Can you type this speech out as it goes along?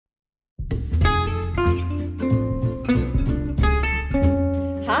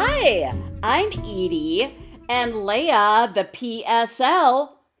I'm Edie, and Leia, the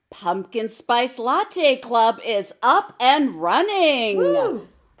PSL, Pumpkin Spice Latte Club, is up and running. Woo!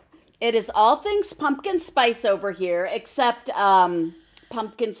 It is all things pumpkin spice over here, except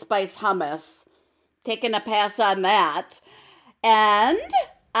pumpkin spice hummus. Taking a pass on that. And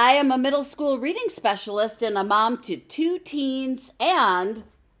I am a middle school reading specialist and a mom to 2 teens and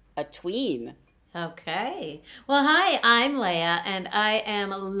a tween. Okay. Well, hi, I'm Leia, and I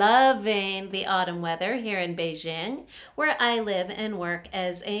am loving the autumn weather here in Beijing, where I live and work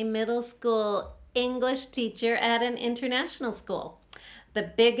as a middle school English teacher at an international school.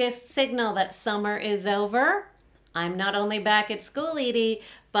 The biggest signal that summer is over, I'm not only back at school, Edie,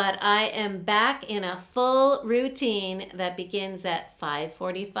 but I am back in a full routine that begins at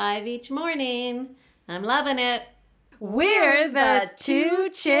 5:45 each morning. I'm loving it. We're the two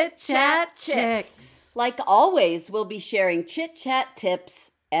Chit Chat Chicks. Like always, we'll be sharing chit chat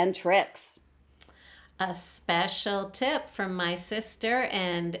tips and tricks. A special tip from my sister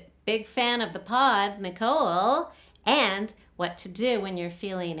and big fan of the pod, Nicole, and what to do when you're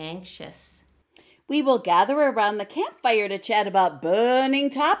feeling anxious. We will gather around the campfire to chat about burning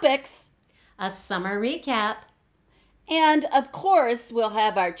topics. A summer recap. And of course, we'll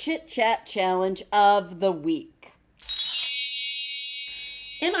have our chit chat challenge of the week.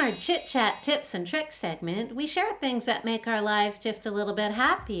 In our Chit Chat Tips and Tricks segment, we share things that make our lives just a little bit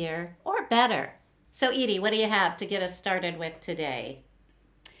happier or better. So, Edie, what do you have to get us started with today?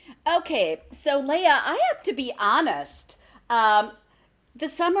 Okay, so Leia, I have to be honest. The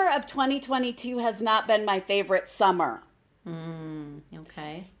summer of 2022 has not been my favorite summer.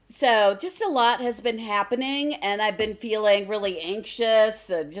 Okay. So just a lot has been happening, and I've been feeling really anxious,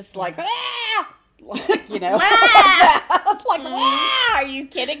 just like, like, you know, like, are you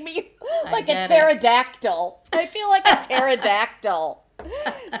kidding me? Like a pterodactyl. I feel like a pterodactyl.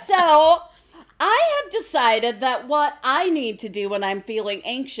 So I have decided that what I need to do when I'm feeling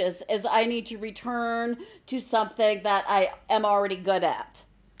anxious is I need to return to something that I am already good at.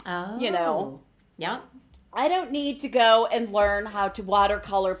 Oh. You know? Yeah. I don't need to go and learn how to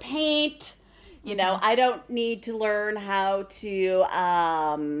watercolor paint. You know, I don't need to learn how to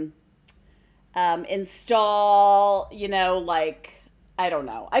install, you know, like, I don't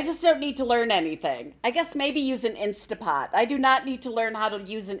know. I just don't need to learn anything. I guess maybe use an Instapot. I do not need to learn how to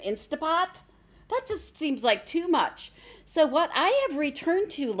use an Instapot. That just seems like too much. So what I have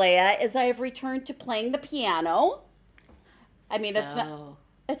returned to, Leia, is I have returned to playing the piano. I mean,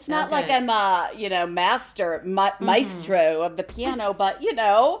 it's not like I'm a, you know, maestro of the piano, but, you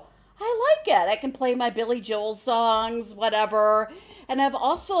know, I like it. I can play my Billy Joel songs, whatever. And I've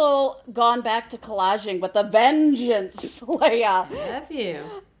also gone back to collaging with a vengeance, Leia. Have you?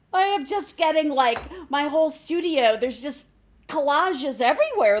 I am just getting, like, my whole studio. There's just collages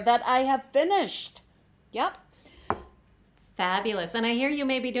everywhere that I have finished. Yep. Fabulous. And I hear you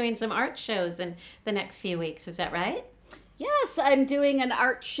may be doing some art shows in the next few weeks. Is that right? Yes, I'm doing an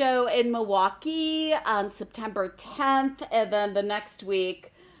art show in Milwaukee on September 10th. And then the next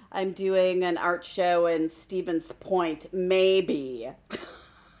week, I'm doing an art show in Stevens Point, maybe.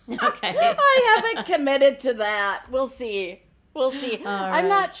 Okay. I haven't committed to that. We'll see. We'll see. Right. I'm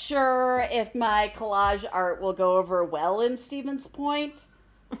not sure if my collage art will go over well in Stevens Point.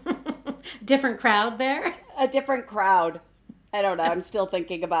 Different crowd there? A different crowd. I don't know. I'm still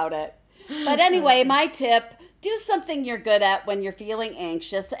thinking about it. But anyway, my tip, do something you're good at when you're feeling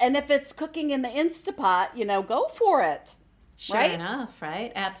anxious. And if it's cooking in the Instapot, you know, go for it. Sure right? enough,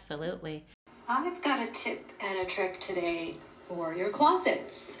 right? Absolutely. I've got a tip and a trick today for your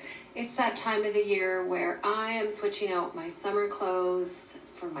closets. It's that time of the year where I am switching out my summer clothes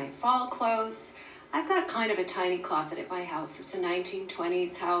for my fall clothes. I've got kind of a tiny closet at my house. It's a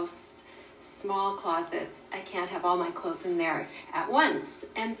 1920s house, small closets. I can't have all my clothes in there at once.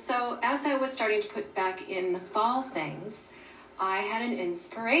 And so as I was starting to put back in the fall things, I had an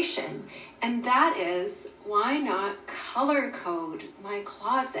inspiration. And that is, why not color code my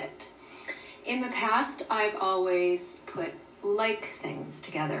closet? In the past, I've always put like things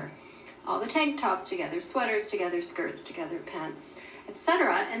together. All the tank tops together, sweaters together, skirts together, pants,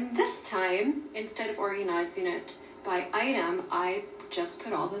 etc. And this time, instead of organizing it by item, I just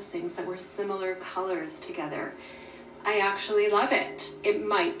put all the things that were similar colors together. I actually love it. It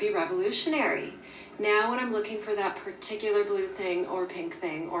might be revolutionary. Now when I'm looking for that particular blue thing or pink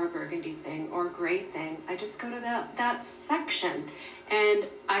thing or burgundy thing or gray thing, I just go to that section. And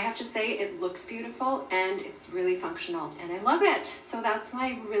I have to say, it looks beautiful and it's really functional and I love it. So that's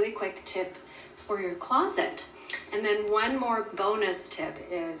my really quick tip for your closet. And then one more bonus tip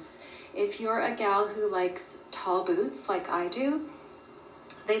is, if you're a gal who likes tall boots like I do,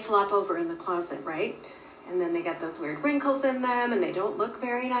 they flop over in the closet, right? And then they get those weird wrinkles in them and they don't look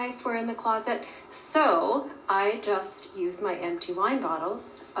very nice. We're in the closet. So I just use my empty wine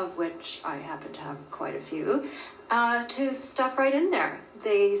bottles, of which I happen to have quite a few, to stuff right in there.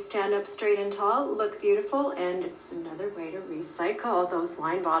 They stand up straight and tall, look beautiful, and it's another way to recycle those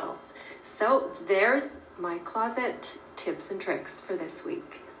wine bottles. So there's my closet tips and tricks for this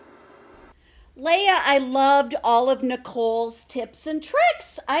week. Leah, I loved all of Nicole's tips and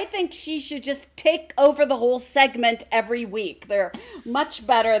tricks. I think she should just take over the whole segment every week. They're much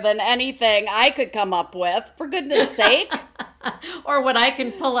better than anything I could come up with, for goodness sake. Or what I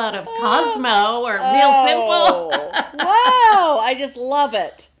can pull out of Cosmo or Real Simple. Wow, I just love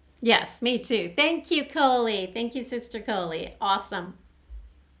it. Yes, me too. Thank you, Coley. Thank you, Sister Coley. Awesome.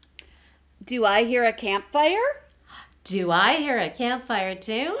 Do I hear a campfire? Do I hear a campfire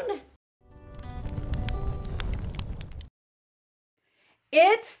tune?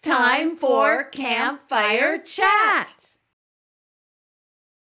 It's time for Campfire Chat.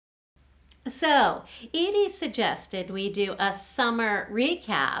 So, Edie suggested we do a summer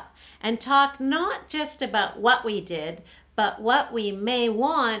recap and talk not just about what we did, but what we may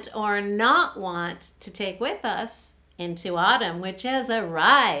want or not want to take with us into autumn, which has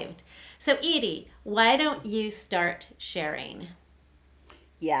arrived. So, Edie, why don't you start sharing?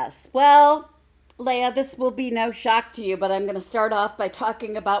 Yes, well, Leah, this will be no shock to you, but I'm going to start off by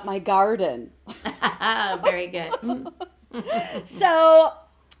talking about my garden. Very good. So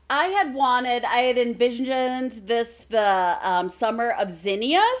I had envisioned the summer of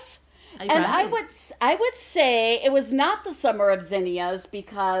zinnias. And I would say it was not the summer of zinnias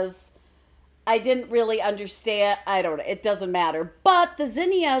because I didn't really understand. I don't know. It doesn't matter. But the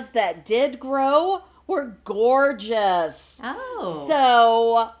zinnias that did grow were gorgeous. Oh.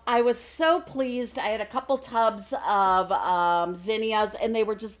 So I was so pleased. I had a couple tubs of zinnias and they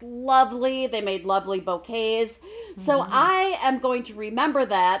were just lovely. They made lovely bouquets. So I am going to remember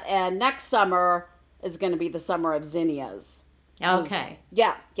that, and next summer is going to be the summer of zinnias. Okay.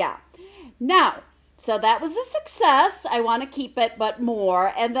 Yeah. Now, so that was a success. I want to keep it, but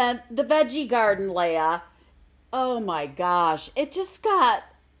more. And then the veggie garden, Leah. Oh my gosh. It just got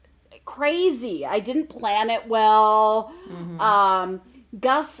crazy. I didn't plan it well.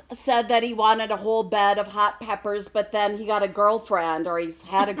 Gus said that he wanted a whole bed of hot peppers, but then he got a girlfriend, or he's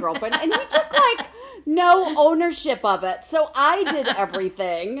had a girlfriend, and he took like no ownership of it. So I did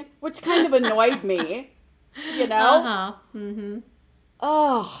everything, which kind of annoyed me, you know?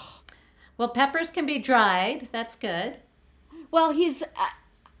 Oh. Well, peppers can be dried. That's good. Well,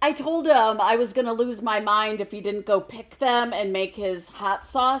 I told him I was going to lose my mind if he didn't go pick them and make his hot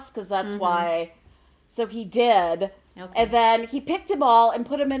sauce, because that's why. So he did. Okay. And then he picked them all and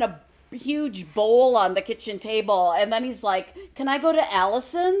put them in a huge bowl on the kitchen table. And then he's like, "Can I go to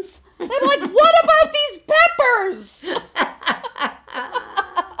Allison's?" And I'm like, "What about these peppers?"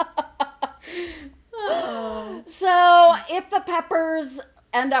 So if the peppers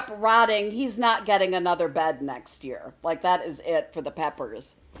end up rotting, he's not getting another bed next year. Like, that is it for the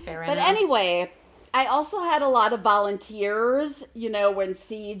peppers. Fair But enough. anyway, I also had a lot of volunteers, when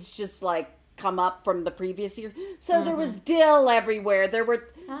seeds just like come up from the previous year. So there was dill everywhere.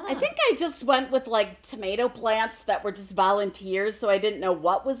 I think I just went with like tomato plants that were just volunteers, so I didn't know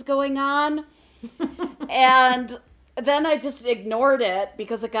what was going on. And then I just ignored it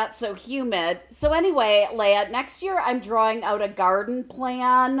because it got so humid. So anyway, Leah, next year I'm drawing out a garden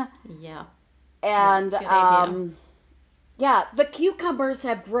plan. Yeah. And good idea. yeah, the cucumbers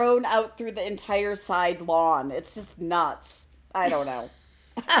have grown out through the entire side lawn. It's just nuts. I don't know.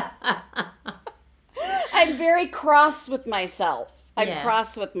 I'm very cross with myself. I'm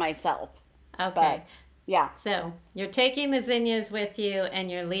cross with myself. Okay. But, yeah. So you're taking the zinnias with you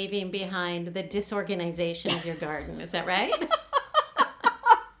and you're leaving behind the disorganization of your garden. Is that right?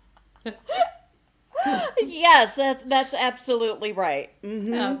 Yes, that's absolutely right.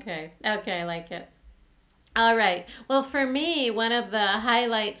 Mm-hmm. Okay, I like it. All right. Well, for me, one of the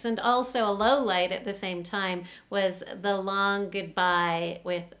highlights and also a low light at the same time was the long goodbye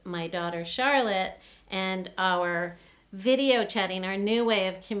with my daughter Charlotte and our video chatting, our new way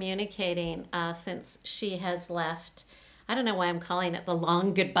of communicating since she has left. I don't know why I'm calling it the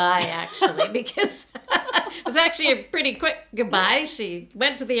long goodbye, actually, because it was actually a pretty quick goodbye. She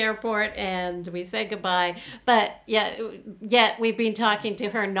went to the airport and we said goodbye. But yet we've been talking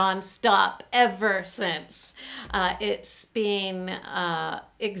to her nonstop ever since. It's been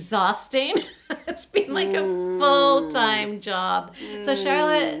exhausting. It's been like a full-time job. So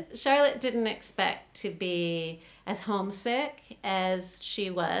Charlotte didn't expect to be as homesick as she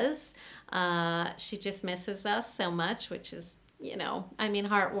was. She just misses us so much, which is I mean,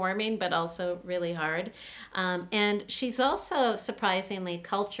 heartwarming, but also really hard. And she's also surprisingly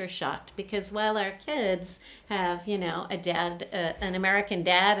culture shocked because while our kids have, a dad, an American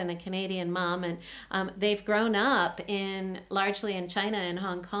dad and a Canadian mom, and they've grown up largely in China and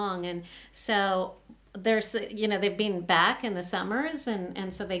Hong Kong. And so they've been back in the summers,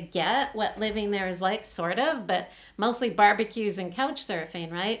 and so they get what living there is like, sort of, but mostly barbecues and couch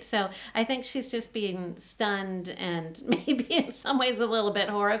surfing, right? So I think she's just being stunned and maybe in some ways a little bit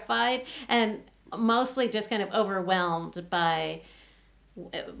horrified, and mostly just kind of overwhelmed by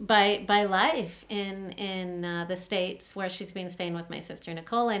life in the States, where she's been staying with my sister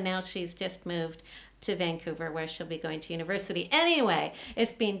Nicole, and now she's just moved to Vancouver, where she'll be going to university. Anyway,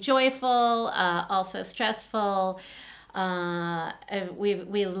 it's been joyful, also stressful.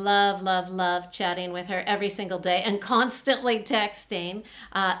 We love chatting with her every single day and constantly texting.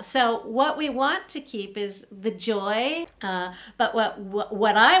 So what we want to keep is the joy, but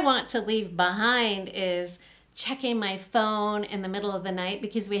what I want to leave behind is checking my phone in the middle of the night,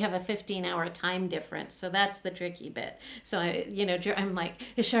 because we have a 15-hour time difference. So that's the tricky bit. So I'm like,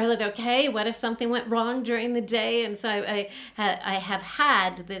 is Charlotte okay? What if something went wrong during the day? And so I have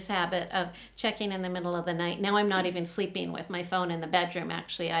had this habit of checking in the middle of the night. Now I'm not even sleeping with my phone in the bedroom.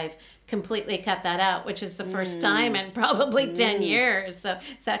 Actually, I've completely cut that out, which is the first time in probably 10 years. So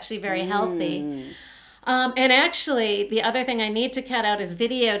it's actually very healthy. And actually, the other thing I need to cut out is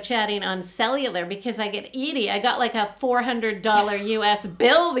video chatting on cellular, because I get ED. I got like a $400 US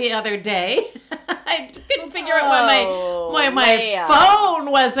bill the other day. I couldn't figure out why my phone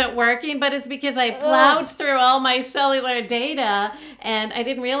wasn't working, but it's because I plowed through all my cellular data, and I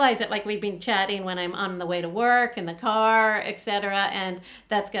didn't realize it. Like, we've been chatting when I'm on the way to work, in the car, etc., and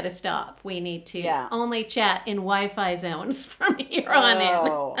that's got to stop. We need to only chat in Wi-Fi zones from here on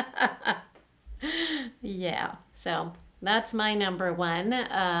in. Yeah, so that's my number one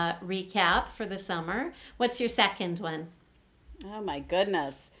recap for the summer. What's your second one? Oh my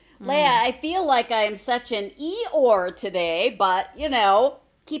goodness. Leah, I feel like I'm such an Eeyore today, but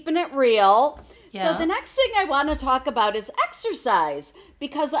keeping it real. Yeah. So the next thing I want to talk about is exercise,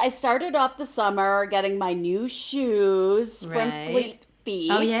 because I started off the summer getting my new shoes from Fleet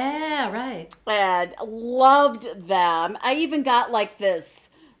Feet. Oh yeah, right. And loved them. I even got like this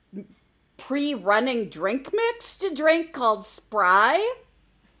pre-running drink mix to drink called Spry.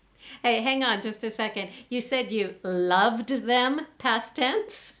 Hey, hang on just a second. You said you loved them, past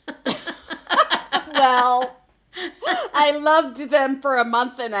tense? Well, I loved them for a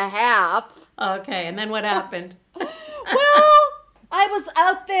month and a half. Okay, and then what happened? Well, I was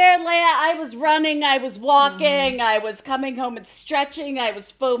out there, Leah. I was running, I was walking, I was coming home and stretching, I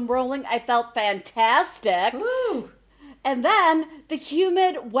was foam rolling. I felt fantastic. Woo. And then the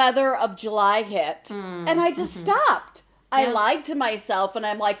humid weather of July hit, and I just stopped. I lied to myself, and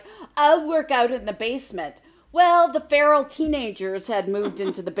I'm like, I'll work out in the basement. Well, the feral teenagers had moved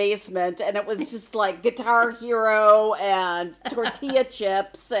into the basement, and it was just like Guitar Hero and tortilla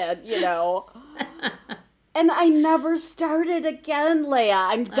chips and, And I never started again, Leah.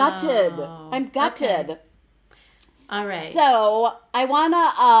 I'm gutted. I'm gutted. Okay. All right. So I want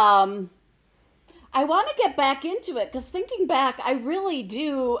to get back into it, because thinking back, I really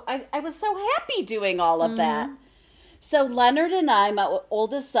do. I was so happy doing all of that. So Leonard and I, my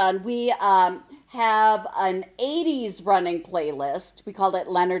oldest son, we have an 80s running playlist. We called it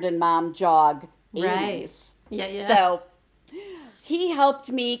Leonard and Mom Jog 80s. Right. Yeah. So he helped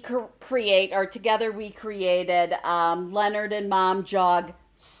me create, or together we created Leonard and Mom Jog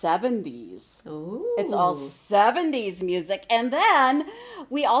 70s. Ooh. It's all 70s music. And then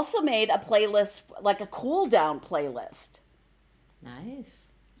we also made a playlist, like a cool down playlist. Nice.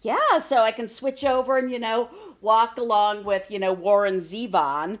 Yeah, so I can switch over and, walk along with, Warren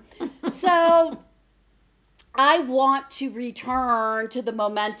Zevon. So I want to return to the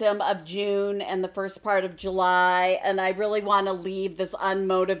momentum of June and the first part of July, and I really want to leave this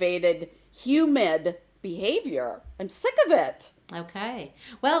unmotivated, humid behavior. I'm sick of it. Okay.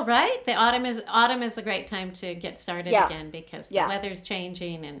 Well, right. The autumn is a great time to get started again, because the weather's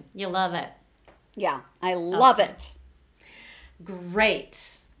changing and you love it. Yeah, I love it.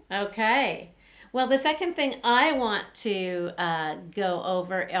 Great. Okay. Well, the second thing I want to go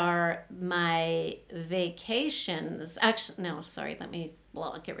over are my vacations. Actually, no, sorry.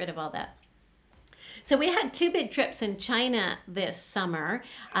 I'll get rid of all that. So we had 2 big trips in China this summer,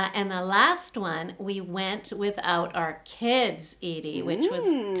 and the last one we went without our kids, Edie, which was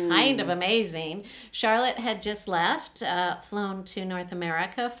kind of amazing. Charlotte had just left, flown to North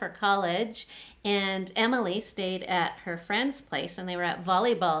America for college, and Emily stayed at her friend's place, and they were at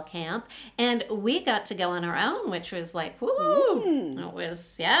volleyball camp, and we got to go on our own, which was like, woo! It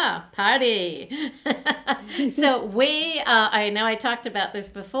was, yeah, party. So I know I talked about this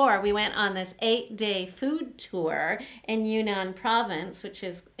before. We went on this 8-day food tour in Yunnan province, which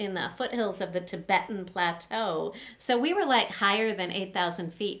is in the foothills of the Tibetan Plateau. So we were like higher than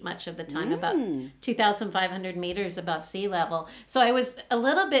 8,000 feet much of the time, about 2,500 meters above sea level. So I was a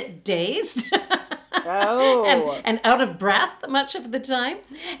little bit dazed. And out of breath much of the time.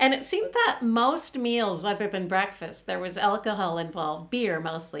 And it seemed that most meals, other than breakfast, there was alcohol involved, beer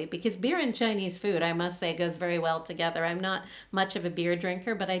mostly, because beer and Chinese food, I must say, goes very well together. I'm not much of a beer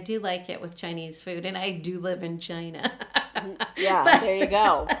drinker, but I do like it with Chinese food, and I do live in China. Yeah, there you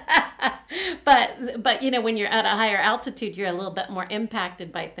go. But you know, when you're at a higher altitude, you're a little bit more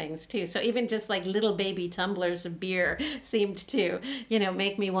impacted by things too. So even just like little baby tumblers of beer seemed to, you know,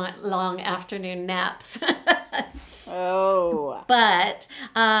 make me want long afternoon naps. But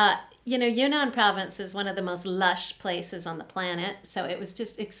you know, Yunnan province is one of the most lush places on the planet, so it was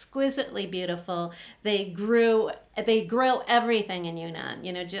just exquisitely beautiful. They grow everything in Yunnan,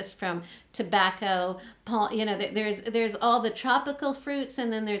 you know, just from tobacco, you know, there's all the tropical fruits,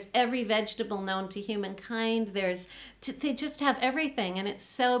 and then there's every vegetable known to humankind. They just have everything, and it's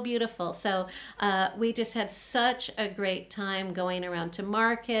so beautiful. So we just had such a great time going around to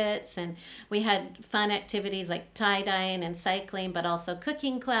markets, and we had fun activities like tie-dyeing and cycling, but also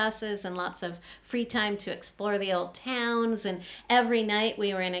cooking classes and lots of free time to explore the old towns. And every night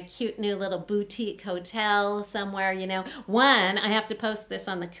we were in a cute new little boutique hotel somewhere, you know. I have to post this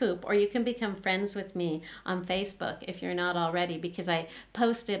on the Coop, or you can become friends with me on Facebook if you're not already, because I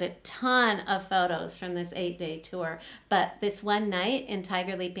posted a ton of photos from this 8-day tour. But this one night in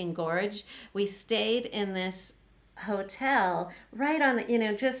Tiger Leaping Gorge, we stayed in this hotel right on the, you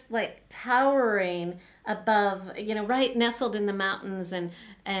know, just like towering above, you know, right nestled in the mountains,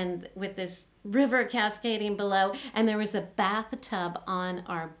 and with this river cascading below, and there was a bathtub on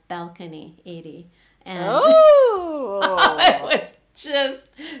our balcony, Edie. And it was just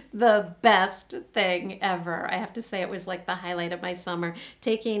the best thing ever. I have to say, it was like the highlight of my summer,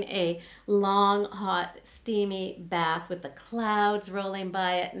 taking a long, hot, steamy bath with the clouds rolling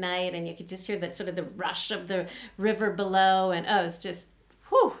by at night, and you could just hear the sort of the rush of the river below, and it was just,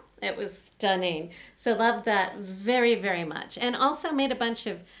 whew, it was stunning. So loved that very, very much. And also made a bunch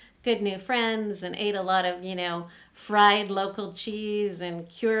of good new friends, and ate a lot of, you know, fried local cheese and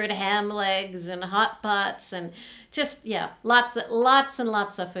cured ham legs and hot pots, and just, yeah, lots and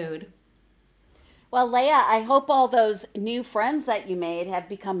lots of food. Well, Leah, I hope all those new friends that you made have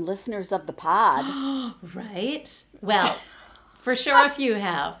become listeners of the pod. Right? Well, for sure a few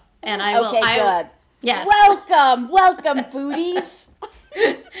have. And I will. Okay, good. Yes. Welcome, foodies.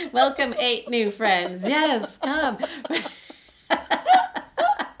 Welcome, 8 new friends. Yes, come.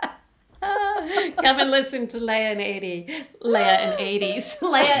 Come and listen to Leah and Edie. Leah and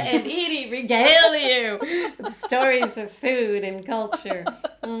Edie regale you with stories of food and culture.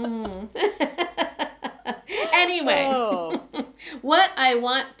 Anyway, what I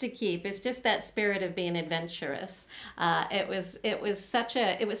want to keep is just that spirit of being adventurous. It was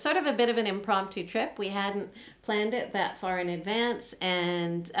sort of a bit of an impromptu trip. We hadn't planned it that far in advance,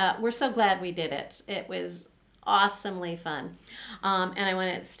 and we're so glad we did it. It was awesomely fun. And I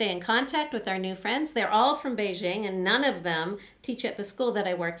want to stay in contact with our new friends. They're all from Beijing, and none of them teach at the school that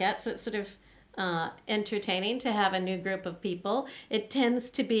I work at, so it's sort of entertaining to have a new group of people. It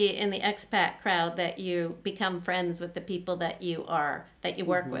tends to be in the expat crowd that you become friends with the people that you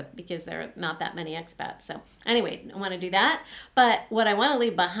work with, because there are not that many expats. So anyway, I want to do that. But what I want to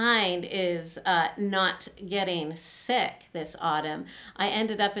leave behind is not getting sick this autumn. I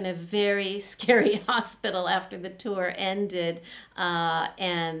ended up in a very scary hospital after the tour ended,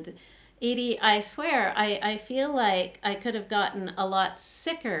 and Edie, I swear, I feel like I could have gotten a lot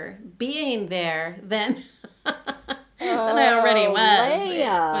sicker being there than I already was.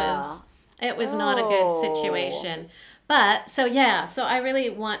 Leia. It was not a good situation. But so I really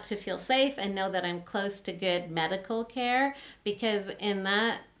want to feel safe and know that I'm close to good medical care, because in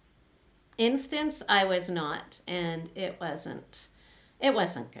that instance I was not, and it wasn't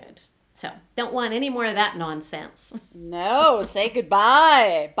good. So don't want any more of that nonsense. No, say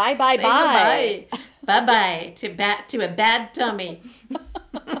goodbye. Bye. Bye to a bad tummy.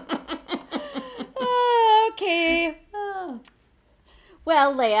 Okay.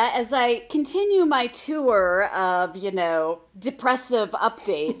 Well, Leah, as I continue my tour of, depressive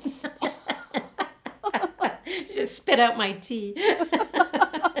updates. Just spit out my tea.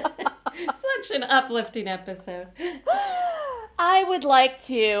 Such an uplifting episode. I would like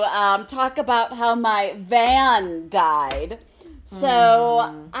to talk about how my van died.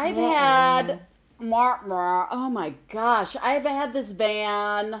 So I've had, oh my gosh, I've had this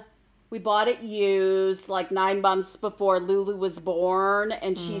van. We bought it used like 9 months before Lulu was born,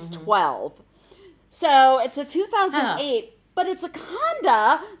 and she's 12. So it's a 2008, but it's a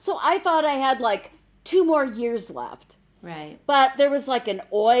Honda. So I thought I had like 2 more years left. Right. But there was like an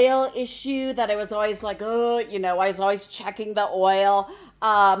oil issue that I was always like, oh, I was always checking the oil.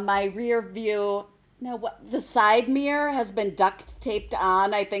 My rear view, the side mirror has been duct taped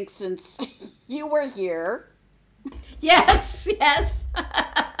on, I think, since you were here. Yes, yes.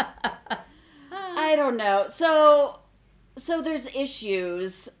 I don't know. So there's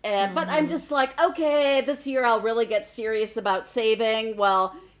issues, but I'm just like, okay, this year I'll really get serious about saving.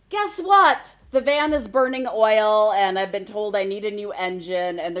 Well, guess what? The van is burning oil, and I've been told I need a new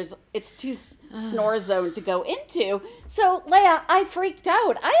engine, and it's too snore zone to go into. So, Leah, I freaked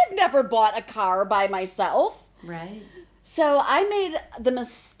out. I have never bought a car by myself. Right. So I made the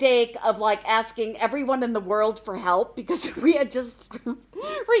mistake of like asking everyone in the world for help because we had just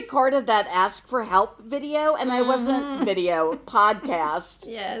recorded that Ask for Help video, and I wasn't podcast.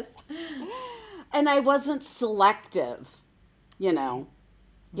 Yes. And I wasn't selective,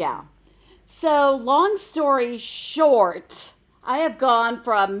 Yeah. So long story short, I have gone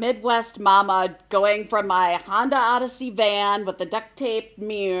from Midwest Mama, going from my Honda Odyssey van with the duct tape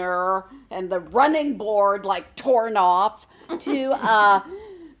mirror and the running board like torn off, to a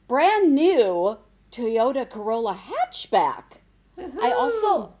brand new Toyota Corolla hatchback. I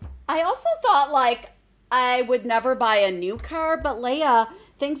also thought like I would never buy a new car, but Leia,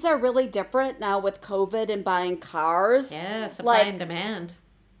 things are really different now with COVID and buying cars. Yeah, supply and demand.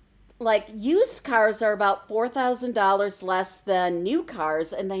 Like used cars are about $4,000 less than new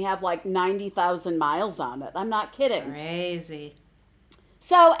cars, and they have like 90,000 miles on it. I'm not kidding. Crazy.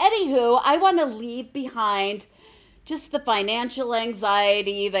 So, anywho, I want to leave behind just the financial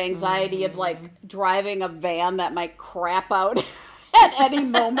anxiety, the anxiety of like driving a van that might crap out at any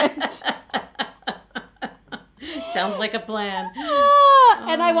moment. Sounds like a plan.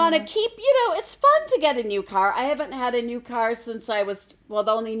 And I want to keep, it's fun to get a new car. I haven't had a new car since the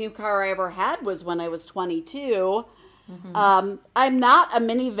only new car I ever had was when I was 22. I'm not a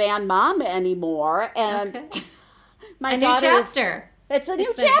minivan mom anymore. And my daughter new chapter. It's a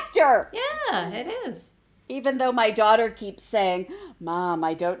new chapter. Yeah, it is. Even though my daughter keeps saying, Mom,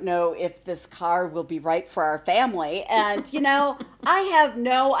 I don't know if this car will be right for our family. And, I have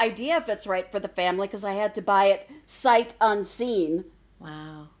no idea if it's right for the family because I had to buy it sight unseen.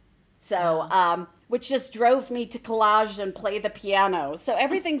 Wow. So, which just drove me to collage and play the piano. So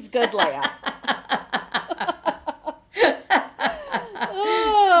everything's good, Leia.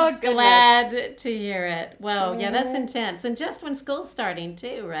 Oh, goodness. Glad to hear it. Wow, yeah, that's intense. And just when school's starting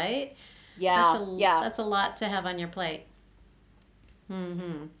too, right? Yeah, That's a lot to have on your plate.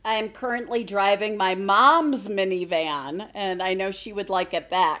 I am currently driving my mom's minivan, and I know she would like it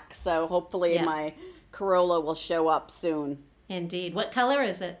back. So hopefully my Corolla will show up soon. Indeed. What color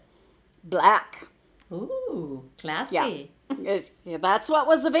is it? Black. Ooh, classy. Yeah, that's what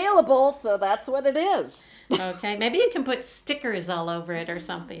was available, so that's what it is. Okay, maybe you can put stickers all over it or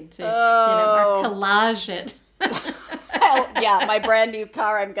something to, or collage it. Yeah, my brand new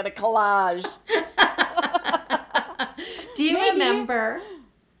car, I'm going to collage. Do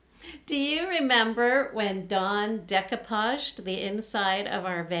you remember when Dawn decoupaged the inside of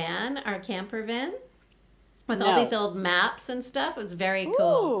our van, our camper van? With all these old maps and stuff. It was very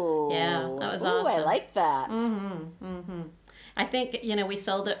cool. Ooh. Yeah, that was awesome. I like that. I think, we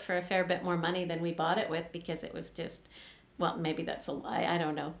sold it for a fair bit more money than we bought it with because it was just, well, maybe that's a lie. I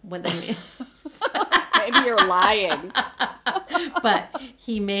don't know. Maybe you're lying. But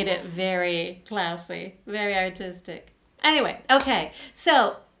he made it very classy, very artistic. Anyway, okay.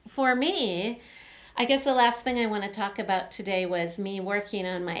 So for me, I guess the last thing I want to talk about today was me working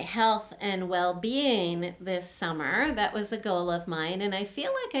on my health and well-being this summer. That was a goal of mine, and I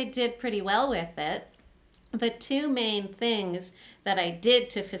feel like I did pretty well with it. The two main things that I did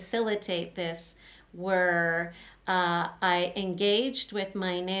to facilitate this were I engaged with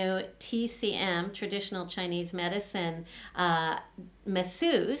my new TCM, traditional Chinese medicine,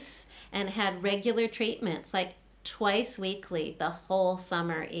 masseuse, and had regular treatments, like twice weekly, the whole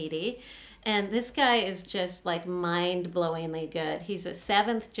summer, Edie. And this guy is just like mind-blowingly good. He's a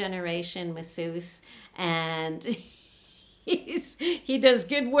 7th generation masseuse, and he does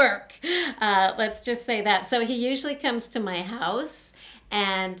good work. Let's just say that. So he usually comes to my house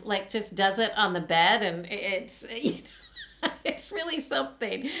and like just does it on the bed, and it's It's really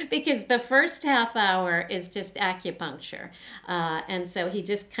something because the first half hour is just acupuncture. And so he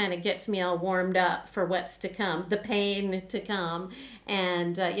just kind of gets me all warmed up for what's to come, the pain to come.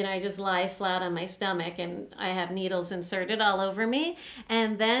 And, I just lie flat on my stomach and I have needles inserted all over me.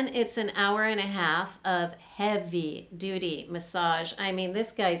 And then it's an hour and a half of heavy duty massage. I mean,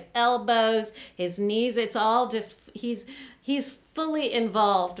 this guy's elbows, his knees, it's all just, he's fully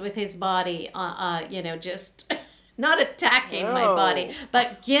involved with his body, just not attacking my body,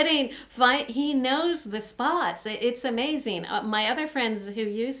 but he knows the spots. It's amazing. My other friends who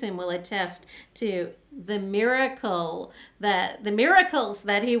use him will attest to the miracles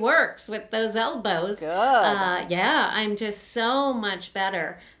that he works with those elbows. Good. I'm just so much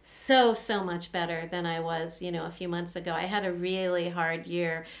better. So much better than I was, a few months ago. I had a really hard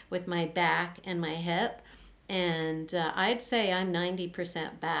year with my back and my hip. And I'd say I'm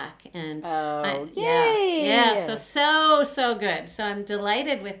 90% back. And yay! Yeah. So good. So I'm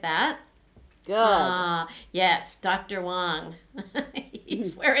delighted with that. Good. Yes, Dr. Wong.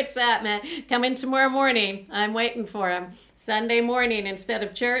 He's where it's at, man. Coming tomorrow morning. I'm waiting for him. Sunday morning, instead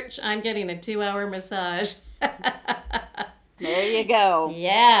of church, I'm getting a 2-hour massage. There you go.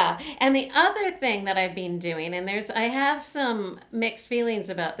 Yeah. And the other thing that I've been doing, and I have some mixed feelings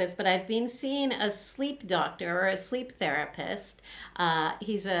about this, but I've been seeing a sleep doctor or a sleep therapist.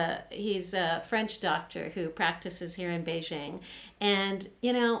 He's a French doctor who practices here in Beijing. And,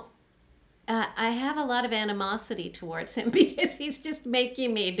 I have a lot of animosity towards him because he's just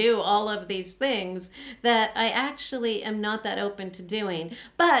making me do all of these things that I actually am not that open to doing.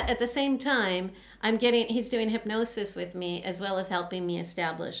 But at the same time, he's doing hypnosis with me as well as helping me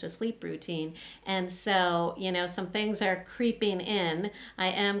establish a sleep routine. And so, some things are creeping in. I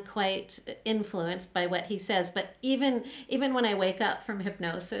am quite influenced by what he says. But even when I wake up from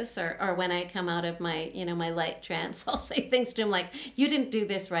hypnosis or when I come out of my, my light trance, I'll say things to him like, you didn't do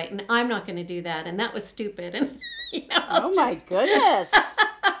this right, and I'm not going to do that, and that was stupid. And, my goodness.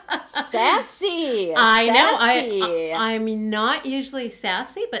 Sassy. I know. I'm not usually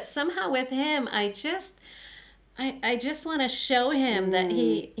sassy, but somehow with him, I just want to show him that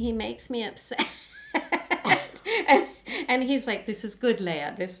he makes me upset. and he's like, this is good,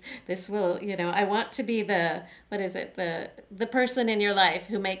 Leah. This will, I want to be the person in your life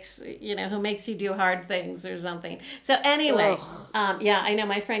who makes you do hard things or something. So anyway, I know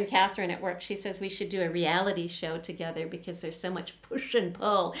my friend Catherine at work, she says we should do a reality show together because there's so much push and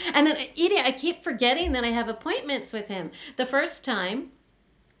pull. And then Edie, I keep forgetting that I have appointments with him. The first time,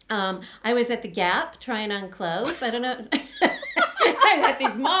 I was at the Gap trying on clothes. I don't know. I had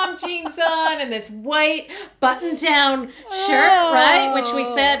these mom jeans on and this white button-down shirt, right? Which we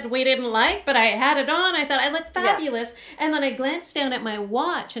said we didn't like, but I had it on. I thought I looked fabulous. Yeah. And then I glanced down at my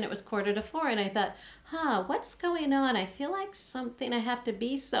watch and it was 3:45 and I thought, what's going on? I feel like I have to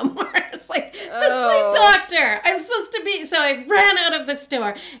be somewhere. It's like the sleep doctor. I'm supposed to be. So I ran out of the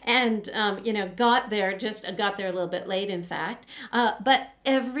store and, got there a little bit late, in fact. But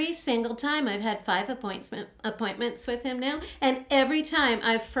every single time I've had 5 appointments with him now. And every time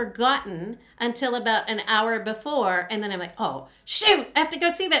I've forgotten until about an hour before. And then I'm like, oh, shoot, I have to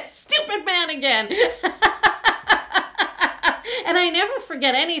go see that stupid man again. And I never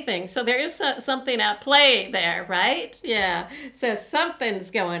forget anything. So there is something at play there, right? Yeah. So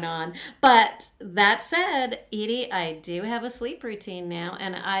something's going on. But that said, Edie, I do have a sleep routine now.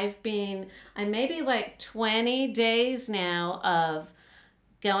 And I'm maybe like 20 days now of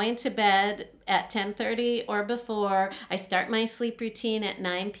going to bed at 10:30 or before. I start my sleep routine at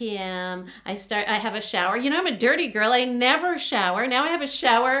 9 p.m. I have a shower. I'm a dirty girl. I never shower. Now I have a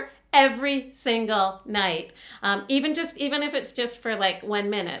shower every single night. Even if it's just for like 1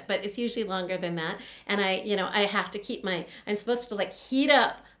 minute, but it's usually longer than that. And I have to I'm supposed to like heat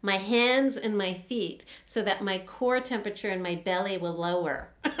up my hands and my feet so that my core temperature in my belly will lower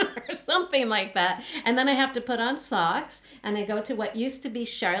or something like that. And then I have to put on socks and I go to what used to be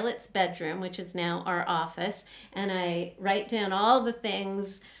Charlotte's bedroom, which is now our office. And I write down all the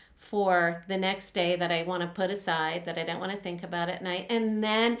things for the next day that I want to put aside, that I don't want to think about at night. And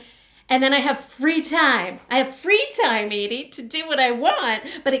then I have free time. I have free time, Edie, to do what I want,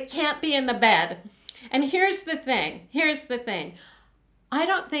 but it can't be in the bed. And here's the thing. I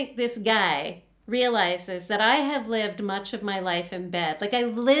don't think this guy realizes that I have lived much of my life in bed. Like I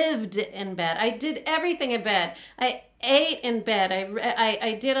lived in bed. I did everything in bed. I ate in bed.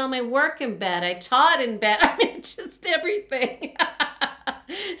 I did all my work in bed. I taught in bed. I mean, just everything.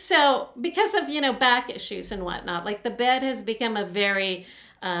 So because of, back issues and whatnot, like the bed has become a very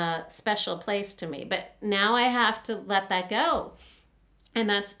special place to me. But now I have to let that go. And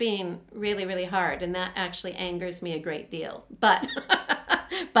that's being really, really hard. And that actually angers me a great deal. But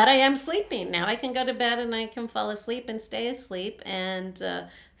but I am sleeping. Now I can go to bed and I can fall asleep and stay asleep. And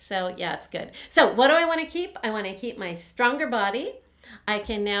so, yeah, it's good. So what do I want to keep? I want to keep my stronger body. I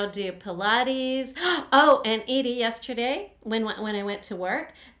can now do Pilates. Oh, and Edie, yesterday when I went to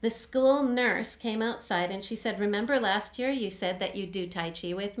work, the school nurse came outside and she said, "Remember last year you said that you'd do Tai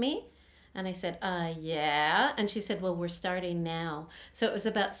Chi with me?" And I said, yeah. And she said, "Well, we're starting now." So it was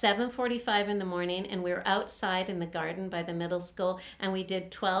about 7:45 in the morning, and we were outside in the garden by the middle school, and we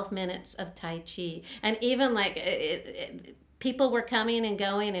did 12 minutes of Tai Chi. And even like people were coming and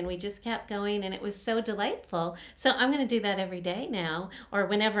going, and we just kept going, and it was so delightful. So I'm going to do that every day now, or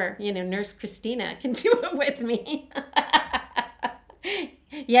whenever, Nurse Christina can do it with me.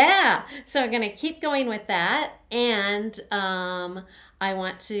 Yeah, so I'm going to keep going with that, and I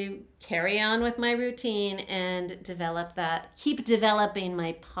want to carry on with my routine and keep developing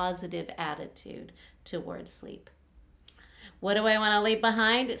my positive attitude towards sleep. What do I want to leave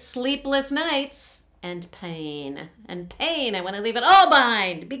behind? Sleepless nights and pain. And pain, I want to leave it all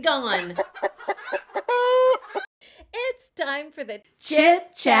behind. Be gone. It's time for the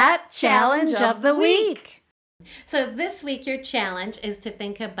Chit Chat Challenge of the Week. So this week, your challenge is to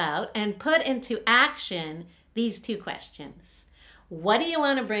think about and put into action these two questions. What do you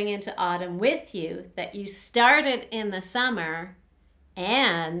want to bring into autumn with you that you started in the summer?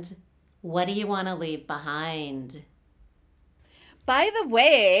 And what do you want to leave behind? By the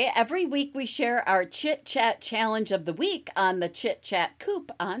way, every week we share our Chit Chat Challenge of the Week on the Chit Chat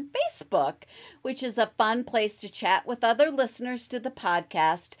Coop on Facebook, which is a fun place to chat with other listeners to the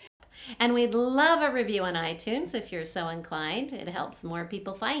podcast. And we'd love a review on iTunes if you're so inclined. It helps more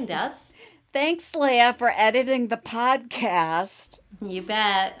people find us. Thanks, Leah, for editing the podcast. You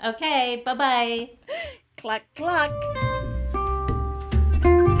bet. Okay, bye-bye. Cluck, cluck.